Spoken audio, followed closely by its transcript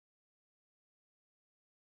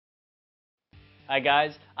Hi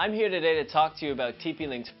guys, I'm here today to talk to you about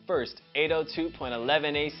TP-Link's first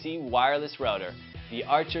 802.11ac wireless router, the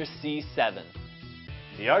Archer C7.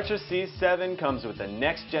 The Archer C7 comes with the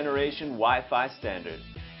next generation Wi-Fi standard,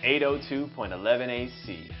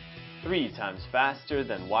 802.11ac, 3 times faster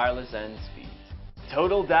than wireless end speeds.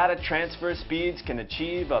 Total data transfer speeds can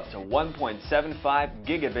achieve up to 1.75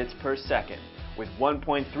 gigabits per second, with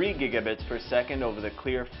 1.3 gigabits per second over the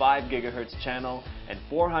clear 5 GHz channel and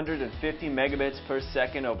 450 megabits per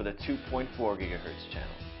second over the 2.4 GHz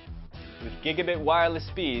channel. With gigabit wireless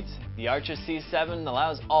speeds, the Archer C7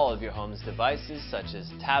 allows all of your home's devices such as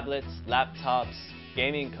tablets, laptops,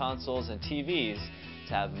 gaming consoles, and TVs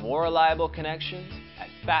to have more reliable connections at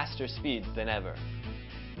faster speeds than ever.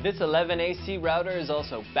 This 11AC router is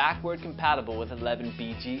also backward compatible with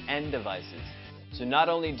 11BGN devices. So not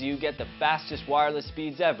only do you get the fastest wireless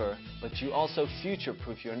speeds ever, but you also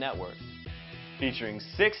future-proof your network. Featuring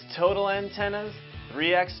 6 total antennas,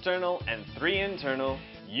 3 external and 3 internal,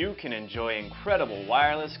 you can enjoy incredible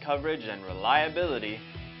wireless coverage and reliability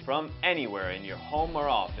from anywhere in your home or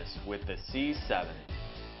office with the C7.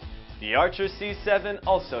 The Archer C7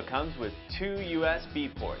 also comes with 2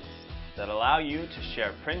 USB ports that allow you to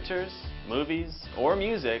share printers, movies, or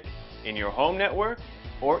music in your home network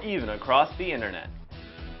or even across the internet.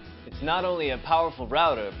 It's not only a powerful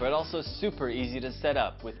router, but also super easy to set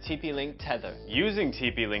up with TP-Link Tether. Using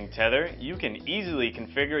TP-Link Tether, you can easily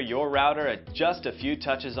configure your router at just a few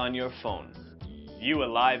touches on your phone. View a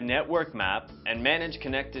live network map and manage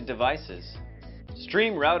connected devices.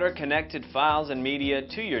 Stream router-connected files and media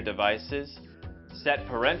to your devices, set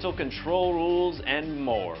parental control rules, and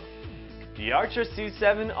more. The Archer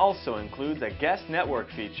C7 also includes a guest network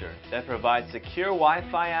feature that provides secure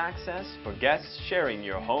Wi-Fi access for guests sharing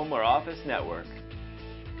your home or office network.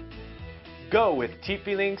 Go with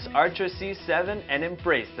TP-Link's Archer C7 and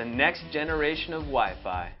embrace the next generation of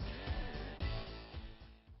Wi-Fi.